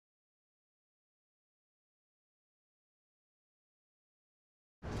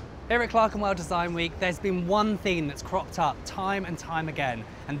Here at Clerkenwell Design Week, there's been one theme that's cropped up time and time again,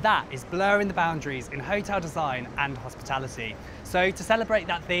 and that is blurring the boundaries in hotel design and hospitality. So to celebrate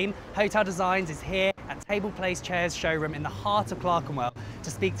that theme, Hotel Designs is here at Table Place Chairs showroom in the heart of Clerkenwell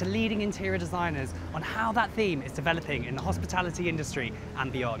to speak to leading interior designers on how that theme is developing in the hospitality industry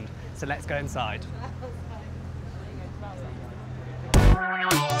and beyond. So let's go inside.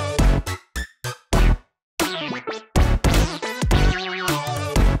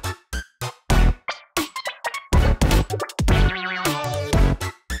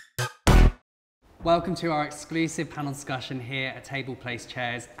 Welcome to our exclusive panel discussion here at Table Place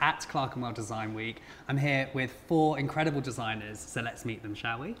Chairs at Clerkenwell Design Week. I'm here with four incredible designers, so let's meet them,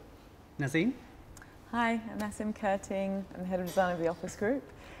 shall we? Nazim? Hi, I'm Nassim Kurting. I'm the head of design of the Office Group.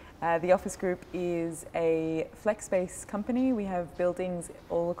 The Office Group is a flex space company. We have buildings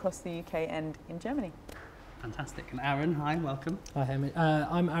all across the UK and in Germany. Fantastic. And Aaron, hi, welcome. Hi, Hamid.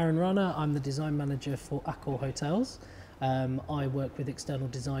 I'm Aaron Rana. I'm the design manager for Accor Hotels. I work with external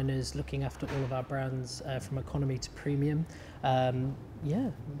designers looking after all of our brands from economy to premium. Yeah,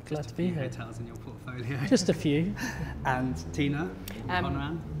 I'm glad to be here. Hotels in your portfolio. Just a few. And Tina,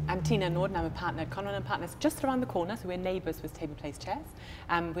 Conrad? I'm Tina Norden. I'm a partner at Conrad & Partners, just around the corner, so we're neighbours with Table Place Chairs.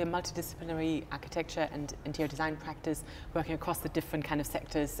 We're a multidisciplinary architecture and interior design practice, working across the different kind of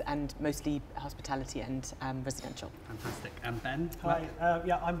sectors and mostly hospitality and residential. Fantastic. And Ben? Hi,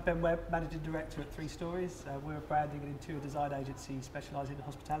 I'm Ben Webb, Managing Director at 3 Stories. We're a branding and interior design agency specialising in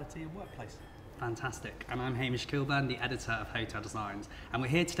hospitality and workplace. Fantastic. And I'm Hamish Kilburn, the editor of Hotel Designs. And we're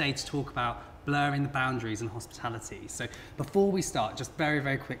here today to talk about blurring the boundaries in hospitality. So before we start, just very,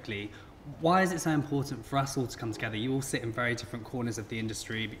 very quickly, why is it so important for us all to come together? You all sit in very different corners of the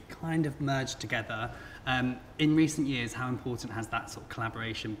industry, but kind of merged together. In recent years, how important has that sort of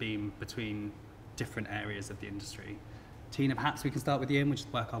collaboration been between different areas of the industry? Tina, perhaps we can start with you and we'll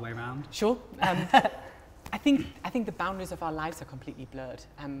just work our way around. Sure. I think the boundaries of our lives are completely blurred.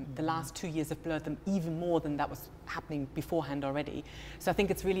 The last 2 years have blurred them even more than that was happening beforehand already. So I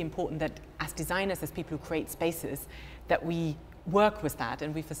think it's really important that as designers, as people who create spaces, that we work with that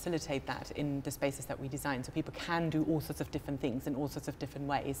and we facilitate that in the spaces that we design, so people can do all sorts of different things in all sorts of different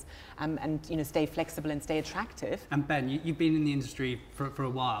ways, and stay flexible and stay attractive. And Ben, you've been in the industry for a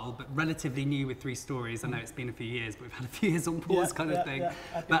while, but relatively new with 3 Stories. I know it's been a few years, but we've had a few years on pause kind of thing.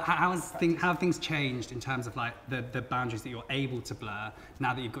 But how have things changed in terms of like the boundaries that you're able to blur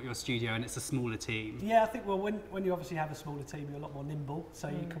now that you've got your studio and it's a smaller team? Yeah, I think, well, when you obviously have a smaller team, you're a lot more nimble, so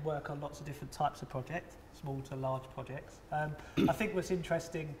you can work on lots of different types of projects, small to large projects. I think what's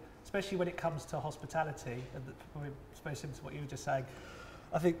interesting, especially when it comes to hospitality, and it's very similar to what you were just saying,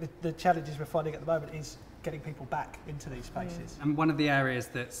 I think the challenges we're finding at the moment is getting people back into these spaces. And one of the areas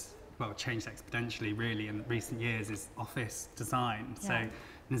that's changed exponentially really in recent years is office design. Yeah. So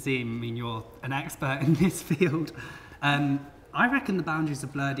Nazim, I mean, you're an expert in this field. I reckon the boundaries are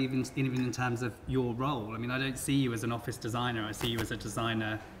blurred even in terms of your role. I mean, I don't see you as an office designer, I see you as a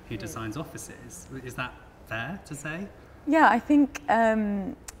designer who designs offices. Is that fair to say? Yeah, I think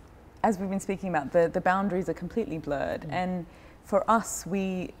as we've been speaking about, the boundaries are completely blurred. And for us,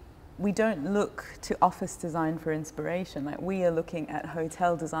 we don't look to office design for inspiration. Like, we are looking at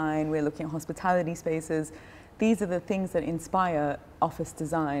hotel design, we're looking at hospitality spaces. These are the things that inspire office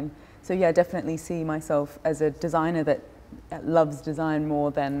design. So yeah, I definitely see myself as a designer that loves design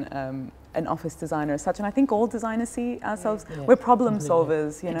more than an office designer as such. And I think all designers see ourselves, we're problem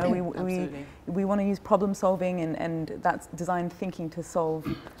solvers, you know, we want to use problem solving and that's design thinking to solve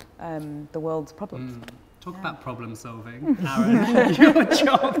the world's problems. Talk about problem solving, Aaron. Your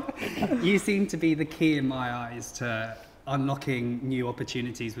job. You seem to be the key in my eyes to unlocking new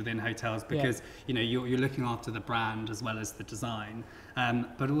opportunities within hotels, because you know you're looking after the brand as well as the design,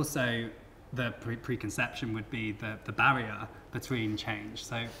 but also the preconception would be the barrier between change.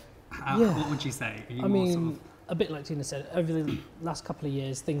 So what would you say? I mean, a bit like Tina said, over the last couple of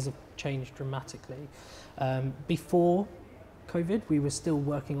years, things have changed dramatically. Before COVID, we were still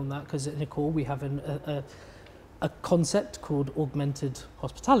working on that because at Accor we have a concept called augmented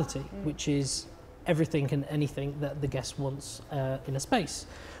hospitality, which is everything and anything that the guest wants in a space.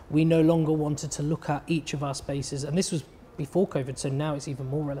 We no longer wanted to look at each of our spaces, and this was before COVID, so now it's even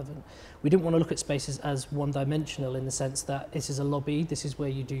more relevant. We didn't want to look at spaces as one-dimensional in the sense that this is a lobby, this is where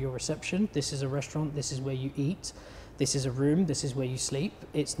you do your reception, this is a restaurant, this is where you eat, this is a room, this is where you sleep.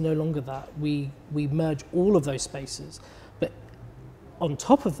 It's no longer that. We merge all of those spaces, but on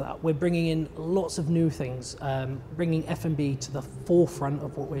top of that, we're bringing in lots of new things, bringing F&B to the forefront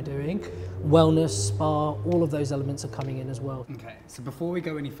of what we're doing. Wellness, spa, all of those elements are coming in as well. Okay, so before we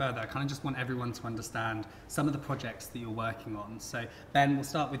go any further, I kind of just want everyone to understand some of the projects that you're working on. So Ben, we'll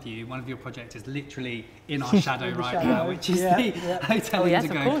start with you. One of your projects is literally in our shadow right now, which is the Hotel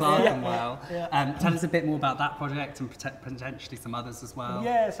Indigo Clerkenwell. Tell us a bit more about that project and potentially some others as well.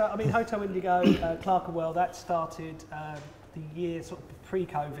 Yeah, so I mean, Hotel Indigo Clerkenwell, that started the year sort of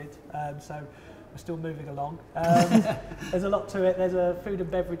pre-COVID, so we're still moving along. There's a lot to it. There's a food and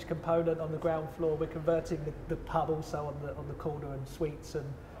beverage component on the ground floor. We're converting the pub also on the corner, and suites and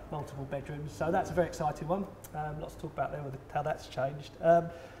multiple bedrooms. So that's a very exciting one. Lots to talk about there with how that's changed. And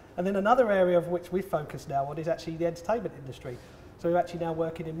then another area of which we focus now on is actually the entertainment industry. So we're actually now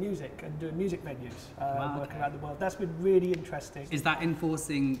working in music and doing music venues, working around the world. That's been really interesting. Is that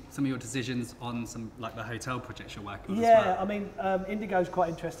enforcing some of your decisions on some, like the hotel projects you're working on as well? I mean, Indigo's quite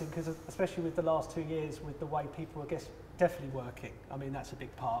interesting because especially with the last 2 years, with the way people are definitely working. I mean, that's a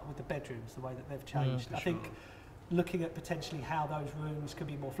big part with the bedrooms, the way that they've changed. I think looking at potentially how those rooms could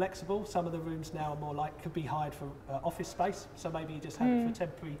be more flexible. Some of the rooms now are more like could be hired for office space. So maybe you just have it for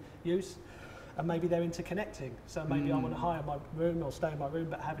temporary use. And maybe they're interconnecting. So maybe I want to hire my room or stay in my room,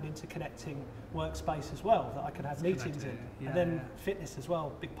 but have an interconnecting workspace as well that I can have meetings in. And then fitness as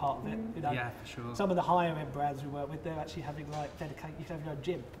well, big part of it. You know, for sure. Some of the higher end brands we work with, they're actually having like dedicated, you can have your own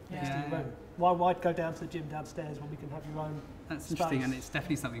gym next to your room. Why go down to the gym downstairs when we can have your own That's space? interesting, and it's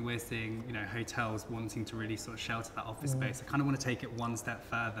definitely something we're seeing, you know, hotels wanting to really sort of shelter that office space. I kind of want to take it one step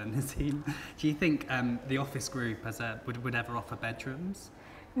further. Nazim, do you think the office group would ever offer bedrooms?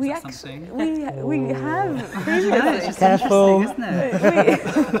 We have It's Careful, isn't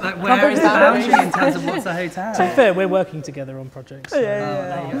it? Like, where is the boundary in terms of what's a hotel? To be fair, we're working together on projects.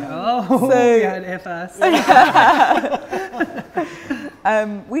 There you go. Oh, So- we heard it here first.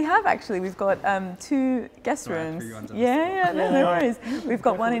 We have actually. We've got 2 guest Sorry, I rooms. threw you under the No worries. We've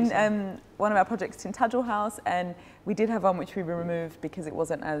got one in one of our projects, Tintagel House, and we did have one which we removed because it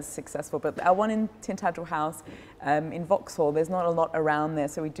wasn't as successful. But our one in Tintagel House in Vauxhall, there's not a lot around there,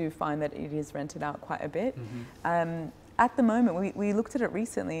 so we do find that it is rented out quite a bit. At the moment, we looked at it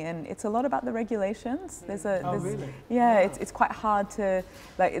recently, and it's a lot about the regulations. Really? Yeah, it's quite hard to,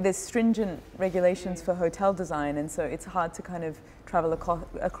 like, there's stringent regulations for hotel design, and so it's hard to kind of travel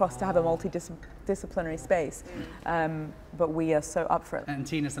across to have a multidisciplinary space. But we are so up for it. And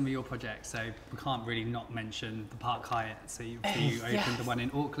Tina, some of your projects, so we can't really not mention the Park Hyatt. So you opened the one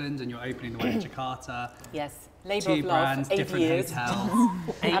in Auckland, and you're opening the one in Jakarta. Yes, labour 2 of love, brands, 8 different years. hotels.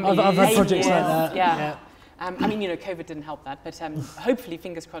 I've had projects like that. Yeah. I mean, you know, COVID didn't help that, but hopefully,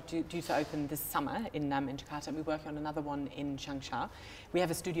 fingers crossed, due to open this summer in Jakarta, and we're working on another one in Changsha. We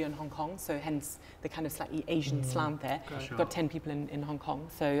have a studio in Hong Kong, so hence the kind of slightly Asian slant there. We've got 10 people in Hong Kong,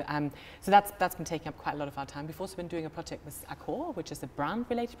 so that's been taking up quite a lot of our time. We've also been doing a project with Accor, which is a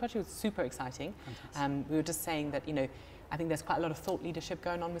brand-related project. It's super exciting. We were just saying that, you know, I think there's quite a lot of thought leadership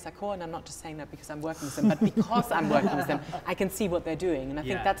going on with Accor, and I'm not just saying that because I'm working with them, but because I'm working with them, I can see what they're doing, and I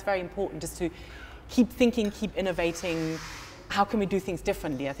think that's very important, just to keep thinking, keep innovating. How can we do things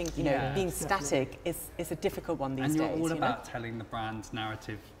differently? I think, you know, being static is a difficult one these days. And you're all about telling the brand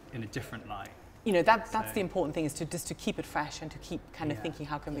narrative in a different light. You know, that's the important thing, is to keep it fresh and to keep kind of thinking,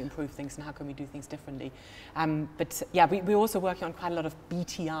 how can we improve things and how can we do things differently. But yeah, we're also working on quite a lot of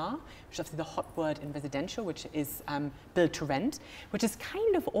BTR, which is obviously the hot word in residential, which is build to rent, which is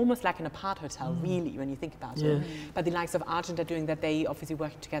kind of almost like an apart hotel, really, when you think about it. But the likes of Argent are doing that. They obviously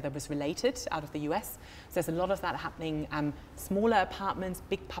working together with Related out of the US. So there's a lot of that happening. Smaller apartments,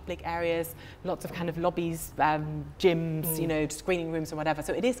 big public areas, lots of kind of lobbies, gyms, you know, screening rooms and whatever.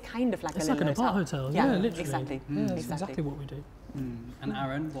 So it is kind of like It's a like an little hotel, yeah, literally. Exactly. That's exactly what we do. And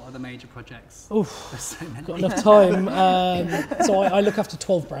Aaron, what are the major projects? Oof, There's so many. got enough time. So I look after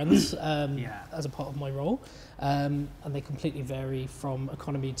 12 brands as a part of my role, and they completely vary from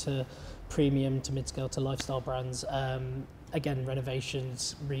economy to premium to mid-scale to lifestyle brands. Again,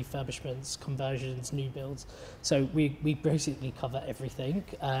 renovations, refurbishments, conversions, new builds. So we basically cover everything,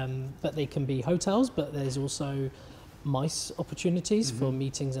 but they can be hotels, but there's also MICE opportunities for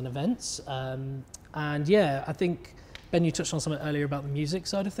meetings and events. And yeah, I think Ben, you touched on something earlier about the music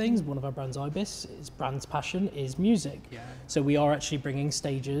side of things. One of our brands, Ibis, its brand's passion is music. So we are actually bringing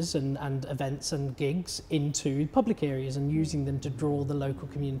stages and events and gigs into public areas and using them to draw the local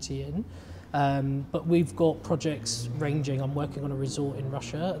community in. But we've got projects ranging. I'm working on a resort in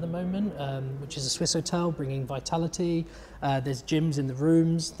Russia at the moment, which is a Swiss hotel, bringing vitality. There's gyms in the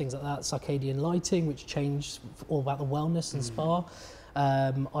rooms, things like that, circadian lighting, which changed all about the wellness and spa.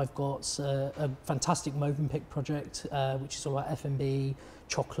 I've got a fantastic Movenpick project, which is all about F&B,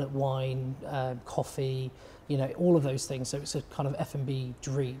 chocolate, wine, coffee, you know, all of those things. So it's a kind of F&B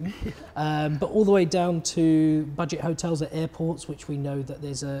dream. But all the way down to budget hotels at airports, which we know that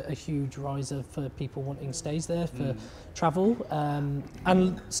there's a huge riser for people wanting stays there for travel,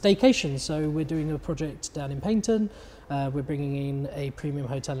 and staycations. So we're doing a project down in Paignton. We're bringing in a premium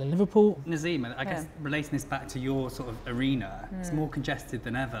hotel in Liverpool. Nazim, I guess relating this back to your sort of arena, it's more congested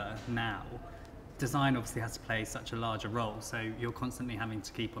than ever now. Design obviously has to play such a larger role, so you're constantly having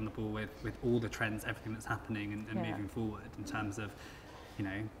to keep on the ball with all the trends, everything that's happening and moving forward in terms of, you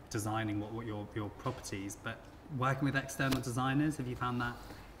know, designing what your properties. But working with external designers, have you found that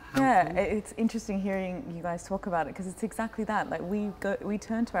helpful? Yeah, it's interesting hearing you guys talk about it, because it's exactly that. Like we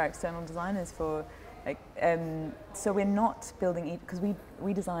turn to our external designers for, like, so we're not building because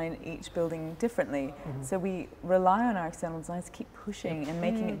we design each building differently. So we rely on our external designers to keep pushing and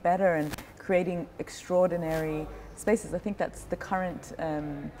making it better and creating extraordinary spaces. I think that's the current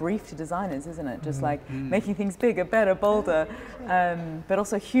brief to designers, isn't it? Just like making things bigger, better, bolder, but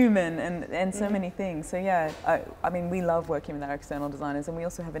also human and so many things. So yeah, I mean, we love working with our external designers, and we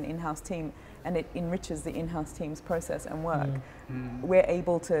also have an in-house team, and it enriches the in-house team's process and work. We're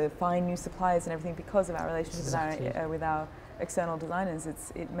able to find new suppliers and everything because of our relationship with our external designers.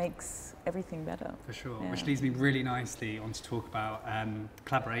 It makes everything better. For sure, which leads me really nicely on to talk about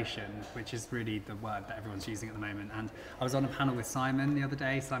collaboration, which is really the word that everyone's using at the moment. And I was on a panel with Simon the other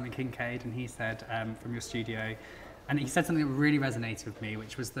day, Simon Kincaid, and he said from your studio, and he said something that really resonated with me,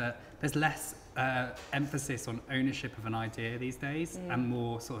 which was that there's less emphasis on ownership of an idea these days and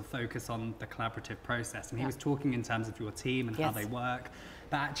more sort of focus on the collaborative process. And he was talking in terms of your team and how they work.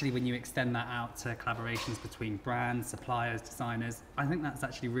 But actually, when you extend that out to collaborations between brands, suppliers, designers, I think that's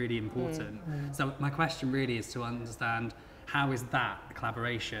actually really important. So my question really is to understand, how is that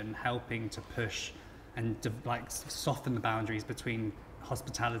collaboration helping to push and like soften the boundaries between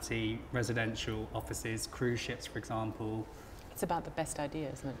hospitality, residential, offices, cruise ships, for example? It's about the best idea,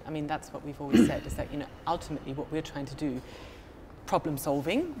 isn't it? I mean, that's what we've always said, is that, you know, ultimately what we're trying to do, problem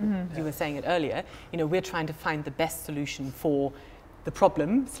solving, you were saying it earlier, you know, we're trying to find the best solution for the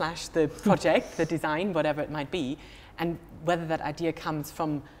problem / the project, the design, whatever it might be, and whether that idea comes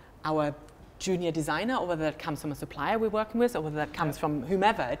from our junior designer or whether that comes from a supplier we're working with or whether that comes from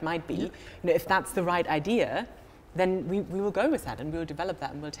whomever it might be, you know, if that's the right idea, then we will go with that and we'll develop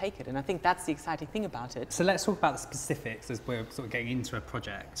that and we'll take it. And I think that's the exciting thing about it. So let's talk about the specifics as we're sort of getting into a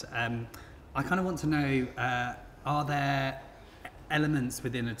project. I kind of want to know, are there elements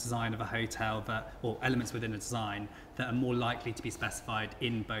within a design of a hotel or elements within a design that are more likely to be specified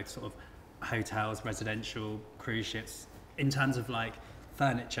in both sort of hotels, residential, cruise ships, in terms of like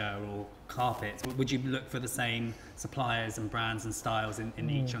furniture or carpets? Would you look for the same suppliers and brands and styles in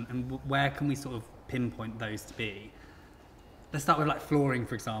each, and where can we sort of pinpoint those to be? Let's start with like flooring,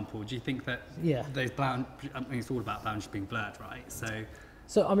 for example. Do you think that those I mean, it's all about boundaries being blurred, right?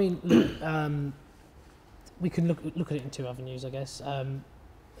 So I mean, look, we can look at it in two avenues, I guess.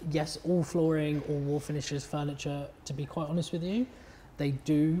 Yes, all flooring, all wall finishes, furniture, to be quite honest with you, they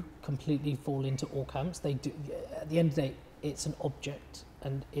do completely fall into all camps. They do. At the end of the day, it's an object,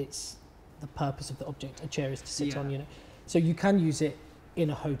 and it's the purpose of the object. A chair is to sit on, you know. So you can use it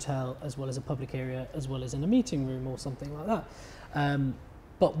in a hotel as well as a public area, as well as in a meeting room or something like that.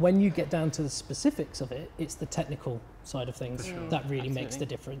 But when you get down to the specifics of it, it's the technical side of things that really makes the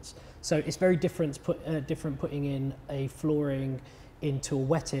difference. So it's very different putting in a flooring into a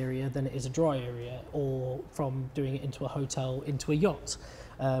wet area than it is a dry area, or from doing it into a hotel, into a yacht,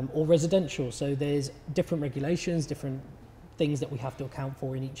 or residential. So there's different regulations, different things that we have to account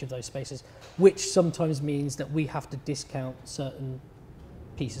for in each of those spaces, which sometimes means that we have to discount certain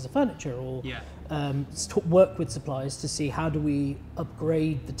pieces of furniture or work with suppliers to see how do we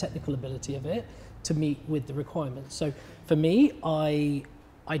upgrade the technical ability of it to meet with the requirements. So for me, I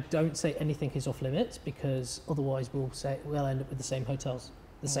don't say anything is off limits, because otherwise we'll end up with the same hotels,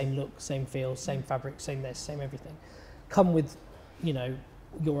 the same look, same feel, same fabric, same this, same everything. Come with, you know,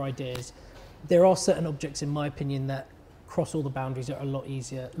 your ideas. There are certain objects, in my opinion, that cross all the boundaries that are a lot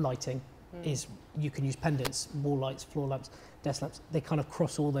easier. Lighting is, you can use pendants, wall lights, floor lamps, desk lamps. They kind of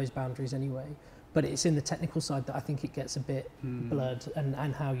cross all those boundaries anyway. But it's in the technical side that I think it gets a bit blurred,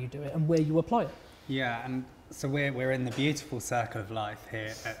 and how you do it and where you apply it. Yeah, and so we're in the beautiful circle of life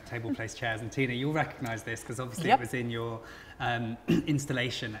here at Table Place Chairs, and Tina, you'll recognise this because obviously it was in your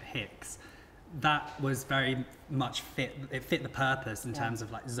installation at Hicks. That was very much fit the purpose in terms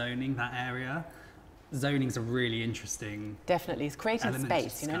of like zoning that area. Zoning's a really interesting. Definitely, it's creating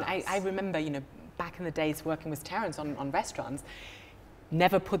space, you know. And I remember, you know, back in the days working with Terence on restaurants,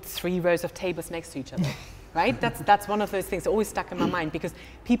 never put 3 rows of tables next to each other. Right? That's one of those things that always stuck in my mind, because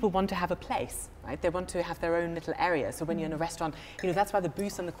people want to have a place, right? They want to have their own little area. So when you're in a restaurant, you know, that's why the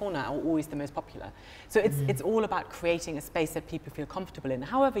booths on the corner are always the most popular. So it's all about creating a space that people feel comfortable in,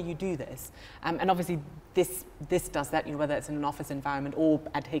 however you do this. And obviously this does that, you know, whether it's in an office environment or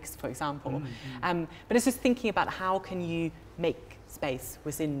at Higgs, for example. But it's just thinking about how can you make space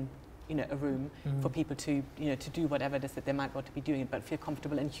within, you know, a room for people to, you know, to do whatever it is that they might want to be doing, but feel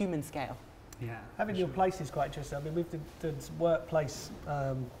comfortable in human scale. Yeah, having your place is quite interesting. I mean, we've done some workplace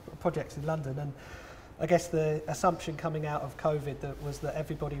projects in London, and I guess the assumption coming out of COVID was that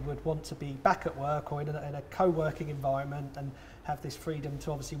everybody would want to be back at work or in a co-working environment and have this freedom to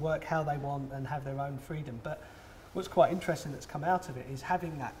obviously work how they want and have their own freedom. But what's quite interesting that's come out of it is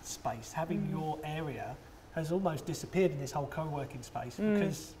having that space, having your area has almost disappeared in this whole co-working space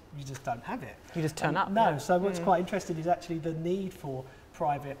because you just don't have it. You just turn up. No, so what's quite interesting is actually the need for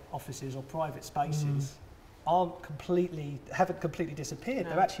private offices or private spaces haven't completely disappeared.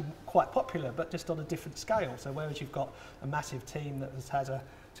 They're actually quite popular, but just on a different scale. So whereas you've got a massive team that has a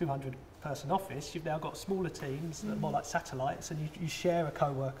 200-person office, you've now got smaller teams that are more like satellites, and you share a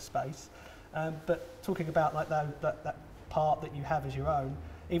co-work space. But talking about like that part that you have as your own,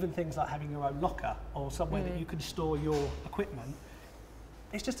 even things like having your own locker or somewhere that you can store your equipment,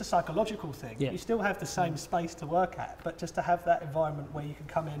 it's just a psychological thing. You still have the same space to work at, but just to have that environment where you can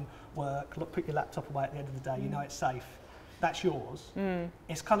come in, work, put your laptop away at the end of the day, you know it's safe, that's yours.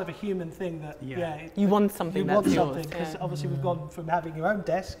 It's kind of a human thing that, you want something that's yours. You want something, because obviously we've gone from having your own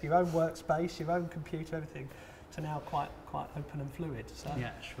desk, your own workspace, your own computer, everything, to now quite open and fluid. So.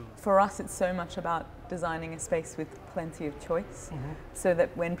 Yeah, sure. For us, it's so much about designing a space with plenty of choice, so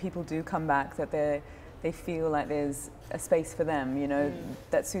that when people do come back, that they feel like there's a space for them, you know,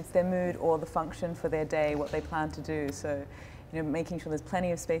 that suits their mood or the function for their day, what they plan to do. So, you know, making sure there's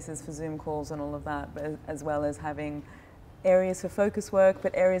plenty of spaces for Zoom calls and all of that, but as well as having areas for focus work,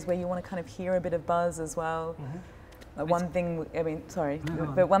 but areas where you want to kind of hear a bit of buzz as well. One thing,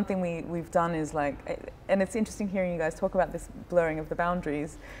 but one thing we've done is like, and it's interesting hearing you guys talk about this blurring of the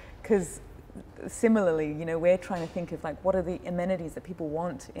boundaries, because similarly, you know, we're trying to think of like, what are the amenities that people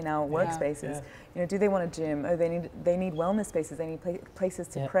want in our workspaces? You know, do they want a gym? Oh, they need wellness spaces. They need places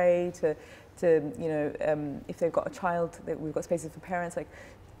to pray, to you know, if they've got a child, we've got spaces for parents, like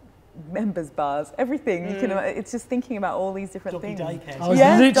members bars, everything. You can. It's just thinking about all these different things. Doggy daycare. I was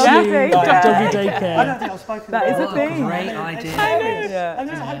literally doggy daycare. I don't think I've spoken that about is a thing. Great idea. And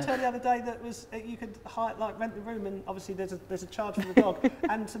there's a hotel the other day that was you could rent the room, and obviously there's a charge for the dog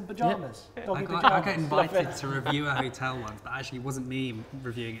and some pajamas. I got invited to review a hotel once, but actually it wasn't me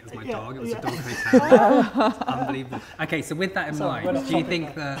reviewing it as my dog, it was a dog hotel. It's unbelievable. Okay, so with that in mind, do you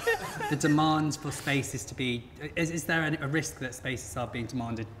think that the demands for spaces to be, is there a risk that spaces are being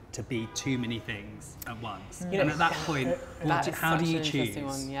demanded to be too many things at once? You know, and at that point, how do you choose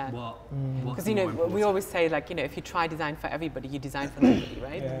what? Because you know, we always say, like, you know, if you try design for everybody, you design for nobody,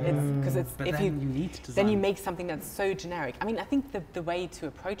 right? You need to design. Then you make something that's so generic. I mean, I think the way to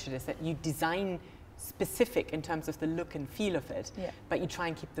approach it is that you design specific in terms of the look and feel of it, but you try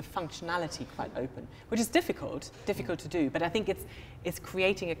and keep the functionality quite open, which is difficult to do. But I think it's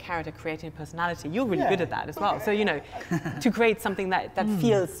creating a character, creating a personality. You're really good at that as well. So, you know, to create something that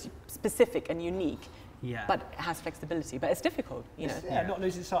feels specific and unique, but has flexibility. But it's difficult, you know. Not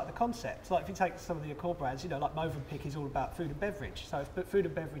losing sight of the concept. Like if you take some of the core brands, you know, like Movenpick is all about food and beverage. So if food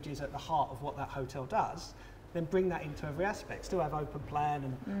and beverage is at the heart of what that hotel does, then bring that into every aspect. Still have open plan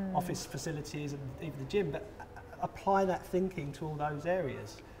and office facilities and even the gym, but apply that thinking to all those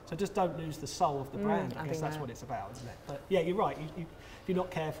areas. So just don't lose the soul of the brand. I guess that's what it's about, isn't it? But yeah, you're right. If you're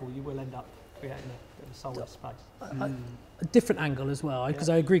not careful, you will end up creating a bit of a soulless space. A different angle as well, because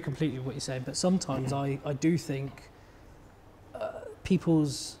I agree completely with what you're saying, but sometimes I do think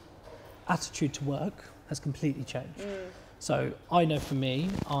people's attitude to work has completely changed. So I know for me,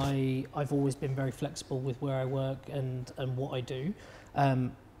 I've always been very flexible with where I work and what I do.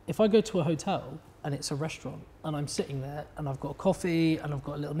 If I go to a hotel and it's a restaurant and I'm sitting there and I've got a coffee and I've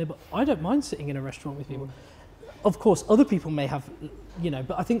got a little nibble, I don't mind sitting in a restaurant with people. Of course, other people may have, you know,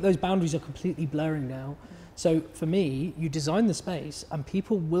 but I think those boundaries are completely blurring now. So for me, you design the space and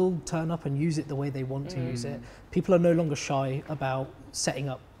people will turn up and use it the way they want to use it. People are no longer shy about setting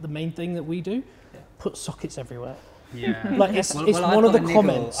up. The main thing that we do, put sockets everywhere. Yeah. Like it's I've one of the got a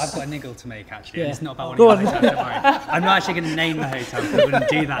comments. I've got a niggle to make actually. Yeah. And it's not about Go one of on. the hotels, don't worry. I'm not actually going to name the hotel because I wouldn't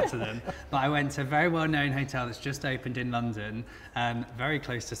do that to them. But I went to a very well-known hotel that's just opened in London, very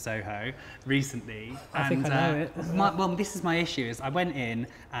close to Soho, recently. I think I know it. Well, this is my issue. Is I went in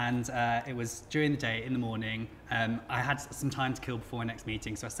and it was during the day in the morning. I had some time to kill before my next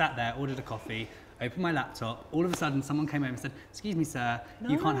meeting, so I sat there, ordered a coffee, opened my laptop. All of a sudden, someone came over and said, "Excuse me, sir,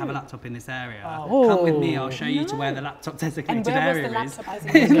 you can't have a laptop in this area. Come with me. I'll show you to where the laptop designated And where was area the is."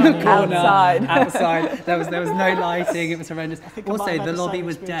 laptop? In the corner, Outside. outside. There was no lighting. It was horrendous. think I might Also, have had the the lobby same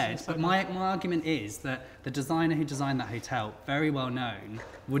was experience dead. But my argument is that the designer who designed that hotel, very well known,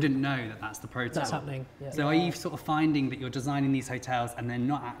 wouldn't know that that's the protocol. That's happening. Yeah. So are you sort of finding that you're designing these hotels and they're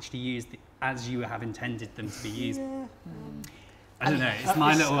not actually used as you have intended them to be used? I don't know. It's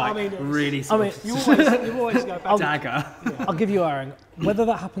my little really sort of You always go back. dagger. I'll give you Aaron. Whether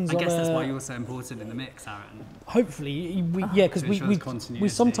that happens I on guess that's a, why you're so important in the mix, Aaron. hopefully, because To we, ensure we, there's continuity. we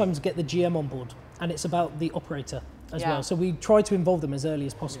sometimes get the GM on board and it's about the operator as Yeah. well. So we try to involve them as early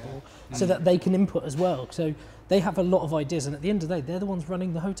as possible so that they can input as well. So they have a lot of ideas and at the end of the day, they're the ones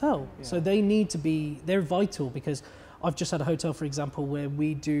running the hotel. So they need to be, they're vital because I've just had a hotel, for example, where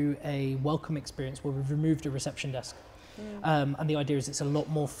we do a welcome experience where we've removed a reception desk. And the idea is it's a lot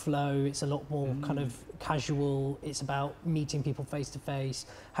more flow, it's a lot more kind of casual, it's about meeting people face to face,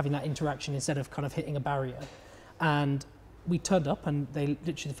 having that interaction instead of kind of hitting a barrier. And we turned up and they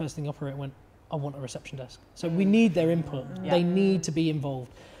literally the first thing the operator went, I want a reception desk. So we need their input. They need to be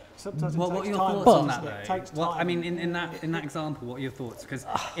involved. Sometimes What are your thoughts on that though? I mean, in that example, what are your thoughts? Because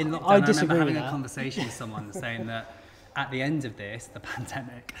in lockdown, I remember disagree having with a that. conversation with someone saying that at the end of this, the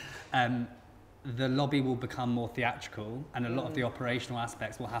pandemic, the lobby will become more theatrical and a lot of the operational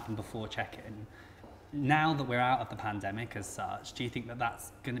aspects will happen before check-in. Now that we're out of the pandemic as such, do you think that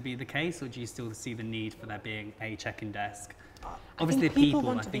that's going to be the case or do you still see the need for there being a check-in desk? Obviously, I think people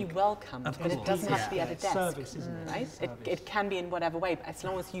people want to be welcomed, Of but it course, doesn't have yeah. to be at a desk. Service, isn't it? Right? Service. It can be in whatever way, but as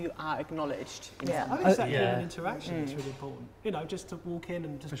long as you are acknowledged. In Yeah. some I way. think it's that yeah. human interaction that's really important. You know, just to walk in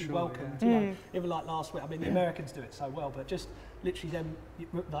and just For be sure, welcomed. yeah. You know, even like last week. I mean, the Americans do it so well, but just literally them,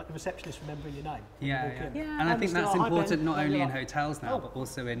 like the receptionist remembering your name. when you Yeah, walk yeah. in. Yeah. And I And think just that's like, "Hi, Ben." important not And only you're in like, hotels now, "Oh." but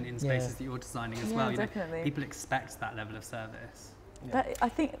also in spaces that you're designing as Yeah, well. You know, definitely. people expect that level of service. That, I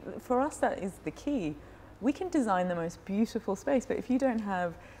think for us that is the key. We can design the most beautiful space, but if you don't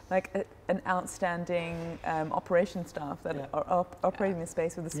have like an outstanding operation staff that Yeah. are operating the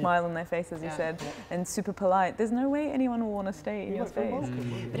space with a Yeah. smile on their face, as you Yeah. said, and super polite, there's no way anyone will want to stay in You your won't feel space.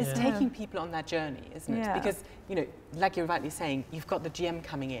 welcome, will you? But it's Yeah. taking people on that journey, isn't it? Yeah. Because, you know, like you're rightly saying, you've got the GM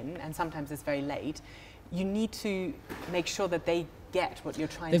coming in and sometimes it's very late. You need to make sure that they get what you're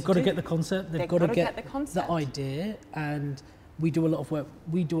trying They've to got do. to get the concept, they've They've got to gotta get get the concept. idea, and we do a lot of work,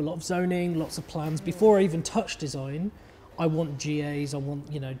 we do a lot of zoning, lots of plans. Before I even touch design, I want GAs, I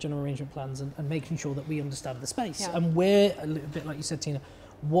want, you know, general arrangement plans and making sure that we understand the space. Yeah. And where, a little bit like you said, Tina,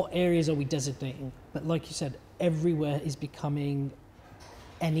 what areas are we designating? But like you said, everywhere is becoming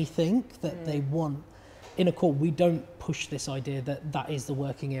anything that they want. In a call, we don't push this idea that that is the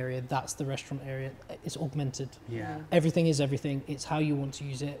working area, that's the restaurant area. It's augmented. Yeah. Everything is everything. It's how you want to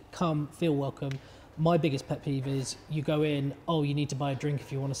use it. Come, feel welcome. My biggest pet peeve is you go in, oh, you need to buy a drink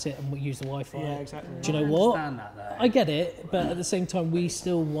if you want to sit and use the Wi-Fi. Yeah, exactly. Do you know I what? understand that though. I get it, but at the same time, we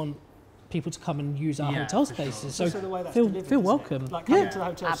still want people to come and use our Yeah, hotel for sure. spaces. It's So also the way that's feel delivered, feel isn't it? welcome. Like coming Yeah. to the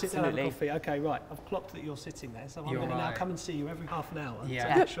hotel, sit down, have a Absolutely. coffee. Okay, right. I've clocked that you're sitting there, so I'm You're going to now right. come and see you every half an hour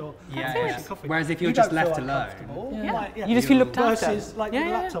Yeah. to make sure. Yeah, I'm yeah. making coffee. Whereas if you're You just don't feel left alone, uncomfortable. Yeah. Like, You just feel looked after. Versus like with Yeah,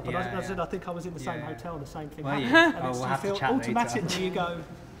 the yeah. laptop, and Yeah, I yeah. said I think I was in the same Yeah, yeah. hotel, and the same thing Were you? happened. Oh, And it's, we'll you have to feel chat later. automatically you go,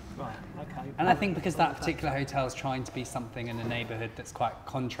 right, okay. And I think because that particular hotel is trying to be something in a neighbourhood that's quite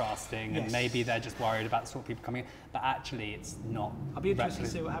contrasting, and Yes. maybe they're just worried about the sort of people coming in, but actually it's not. I'll be interested to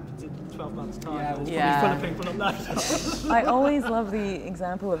see what happens in 12 months' time. Yeah, It's we'll probably Yeah. full of people on that. I always love the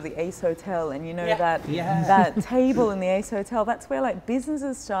example of the Ace Hotel, and you know Yeah. that Yeah. that table in the Ace Hotel. That's where like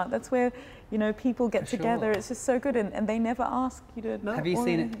businesses start. That's where people get For together. sure. It's just so good, and they never ask you to. No. Have you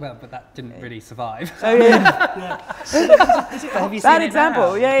seen order. it? Well, but that didn't really survive. Oh yeah, But have you that seen it example.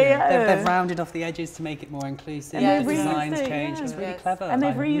 now? Yeah, yeah. They've rounded off the edges to make it more inclusive. And the they've reused designs it, changed. yeah. It's really Yes. clever. And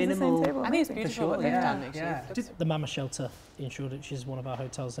they've like reused minimal. the same table. I think it's Amazing. beautiful sure, what they've yeah, done, actually. yeah. Looks- The Mama Shelter in Shoreditch is one of our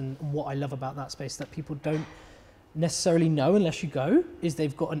hotels, and what I love about that space that people don't necessarily know unless you go is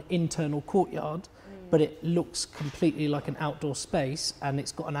they've got an internal courtyard, but it looks completely like an outdoor space, and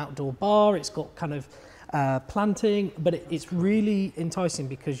it's got an outdoor bar, it's got kind of planting, but it's really enticing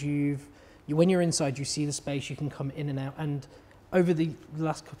because when you're inside, you see the space, you can come in and out. And over the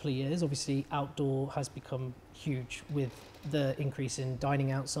last couple of years, obviously outdoor has become huge with the increase in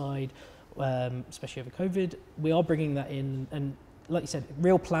dining outside, especially over COVID. We are bringing that in, and like you said,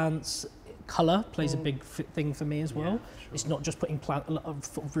 real plants, colour plays a big thing for me as well. Yeah, sure. It's not just putting a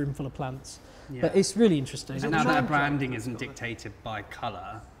room full of plants, Yeah. but it's really interesting. And now that branding isn't dictated by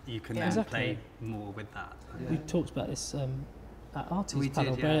colour, you can then Exactly. play more with that. We talked about this at Artie's We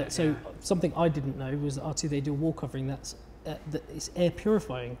panel. did, where, yeah, so yeah. something I didn't know was that Artie, they do a wall covering that it's air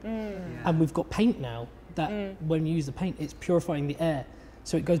purifying, and we've got paint now that when you use the paint, it's purifying the air.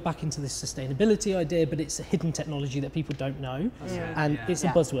 So it goes back into this sustainability idea, but it's a hidden technology that people don't know, and it's a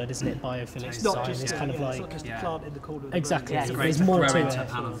buzzword, isn't it? Biophilic It's design. not just, It's kind of like it's not just a plant in the corner of the exactly. room. It's Yeah, great there's to more throw to into it.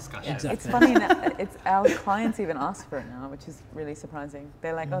 a panel discussion. Exactly. It's funny, it's our clients even ask for it now, which is really surprising.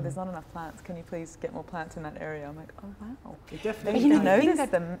 They're like, oh, there's not enough plants. Can you please get more plants in that area? I'm like, oh, wow. It They definitely You know, even the thing notice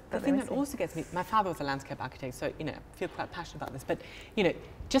that- them. The thing that also gets me, my father was a landscape architect, so, you know, I feel quite passionate about this, but, you know,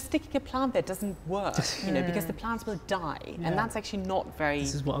 just sticking a plant there doesn't work, you know, because the plants will die, and that's actually not very,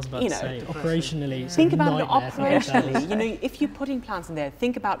 This is what I was about you to know, say. Operationally, it's think a about it nightmare for operationally. hotels. You know, if you're putting plants in there,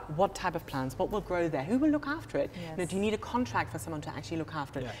 think about what type of plants, what will grow there, who will look after it. You know, Yes. do you need a contract for someone to actually look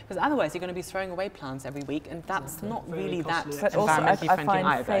after it? Yeah. Because otherwise, you're going to be throwing away plants every week, and that's not Very really that costly. But also, environmentally I friendly find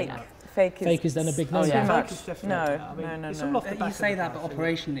either. fake, yeah. Fake is then a big too no. yeah. much. Fake is definitely, No, I mean, no. it's all off the back You of say the that, but plant,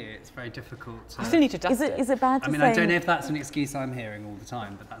 operationally it's very difficult You to... still need to dust Is it bad to I mean, say? I don't know if that's an excuse I'm hearing all the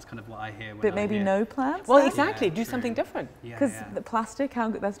time, but that's kind of what I hear when But I'm maybe here. no plants. Well, then? exactly. Yeah, Do true. something different. Yeah, Because yeah. the plastic,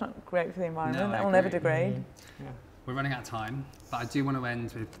 that's not great for the environment. No, I that will never agree. degrade. We're running out of time, but I do want to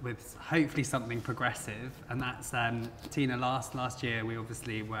end with hopefully something progressive, and that's Tina. Last year we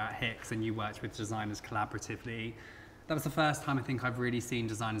obviously were at Hicks, and you worked with designers collaboratively. That was the first time I think I've really seen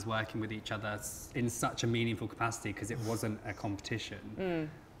designers working with each other in such a meaningful capacity, because it wasn't a competition.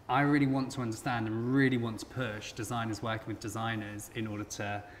 I really want to understand and really want to push designers working with designers in order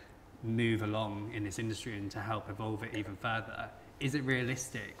to move along in this industry and to help evolve it even further. Is it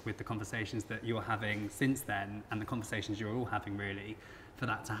realistic with the conversations that you're having since then and the conversations you're all having really for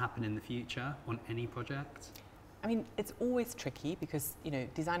that to happen in the future on any project? I mean, it's always tricky because, you know,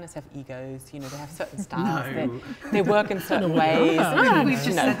 designers have egos, you know, they have certain styles, No. they work in certain ways. We've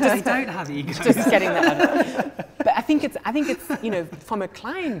just said that we don't have egos. Just getting that. But I think it's, you know, from a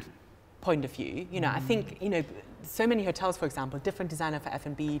client point of view, you know, I think, you know, so many hotels, for example, different designer for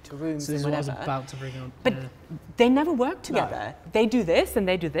F&B to rooms So this is and what I was whatever. about to bring on. But they never work together. They do this and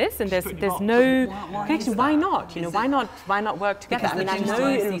they do this, and there's pretty much. no Why connection. is Why that? not? You know, Is why not work together? Because I mean, the I thing know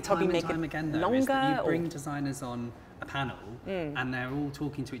I it see will probably time and make time it again, though, is longer. that you or- bring designers on a panel and they're all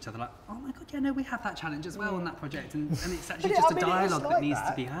talking to each other like, oh my god, yeah, no, we have that challenge as well on that project, and it's actually But just I a mean, it is dialogue like that needs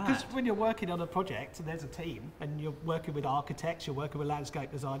to be Because had. when you're working on a project and there's a team and you're working with architects, you're working with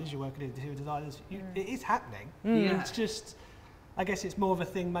landscape designers, you're working with interior designers, it is happening. Yeah. It's just, I guess it's more of a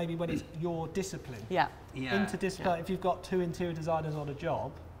thing maybe when it's your discipline. Yeah. Yeah. Interdisciplinary, if you've got 2 interior designers on a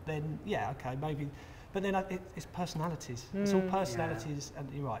job, then yeah, okay, maybe. But then it's personalities. It's all personalities, and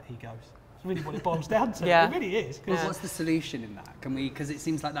you're right, egos. It's really what it boils down to. Yeah. It really is. 'Cause Well, what's the solution in that? Can we? Because it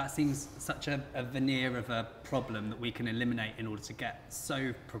seems like that seems such a veneer of a problem that we can eliminate in order to get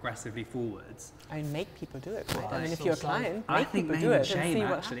so progressively forwards. I mean, make people do it. Right? I Right. mean, if So you're a so client, I make think people name do and it and shame see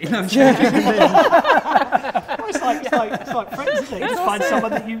what actually. happens. No, I'm joking. Well, it's like friends, isn't it? You just find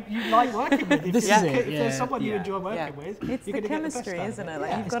someone that you like working with. If, This you, is it, if there's yeah. someone you Yeah. enjoy working Yeah. with, It's you're the gonna get best chemistry, out of isn't it? it? Like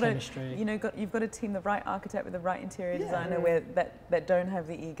Yeah. you've It's got to, chemistry. you know, you've got to team the right architect with the right interior Yeah. designer, where that don't have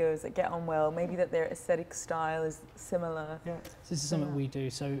the egos, that get on well. Maybe that their aesthetic style is similar. Yeah. So this is something we do.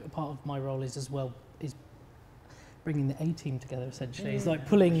 So a part of my role is bringing the A team together. Essentially, it's like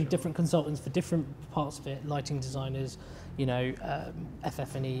pulling different consultants for different parts of it, lighting designers, you know,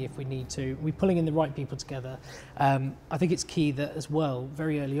 FF&E if we need to. We're pulling in the right people together. I think it's key that as well,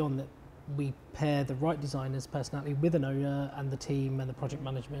 very early on, that we pair the right designer's personality with an owner and the team and the project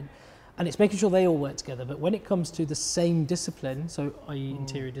management. And it's making sure they all work together. But when it comes to the same discipline, so i.e.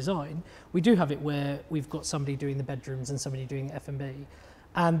 interior design, we do have it where we've got somebody doing the bedrooms and somebody doing F&B.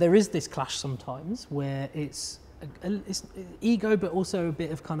 And there is this clash sometimes where it's ego, but also a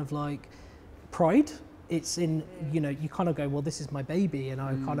bit of kind of like pride. It's in, you know, you kind of go, well, this is my baby, and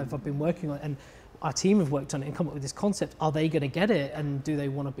I've been working on it, and our team have worked on it and come up with this concept. Are they going to get it, and do they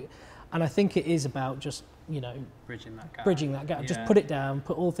want to be? And I think it is about just, you know, Bridging that gap. Just Yeah. put it down,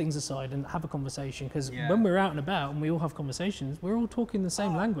 put all things aside, and have a conversation. Because Yeah. when we're out and about and we all have conversations, we're all talking the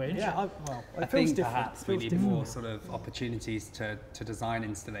same language. Yeah, I it feels think different. perhaps It we feels need different. more sort of opportunities to design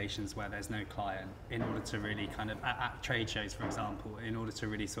installations where there's no client, in order to really kind of, at trade shows, for example, in order to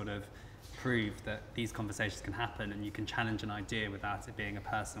really sort of prove that these conversations can happen and you can challenge an idea without it being a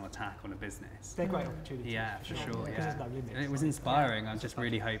personal attack on a business. They're great opportunities. Yeah, for sure. Because Yeah. there's no limits. And it was inspiring. I just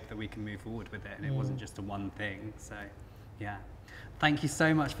really hope that we can move forward with it, and it wasn't just a one thing. So, Yeah. Thank you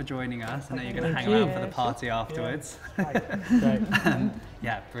so much for joining us. I know you're going to Thank hang you. around for the party afterwards. Great. Great.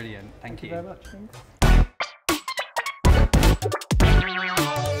 Yeah, brilliant. Thank you. Very much.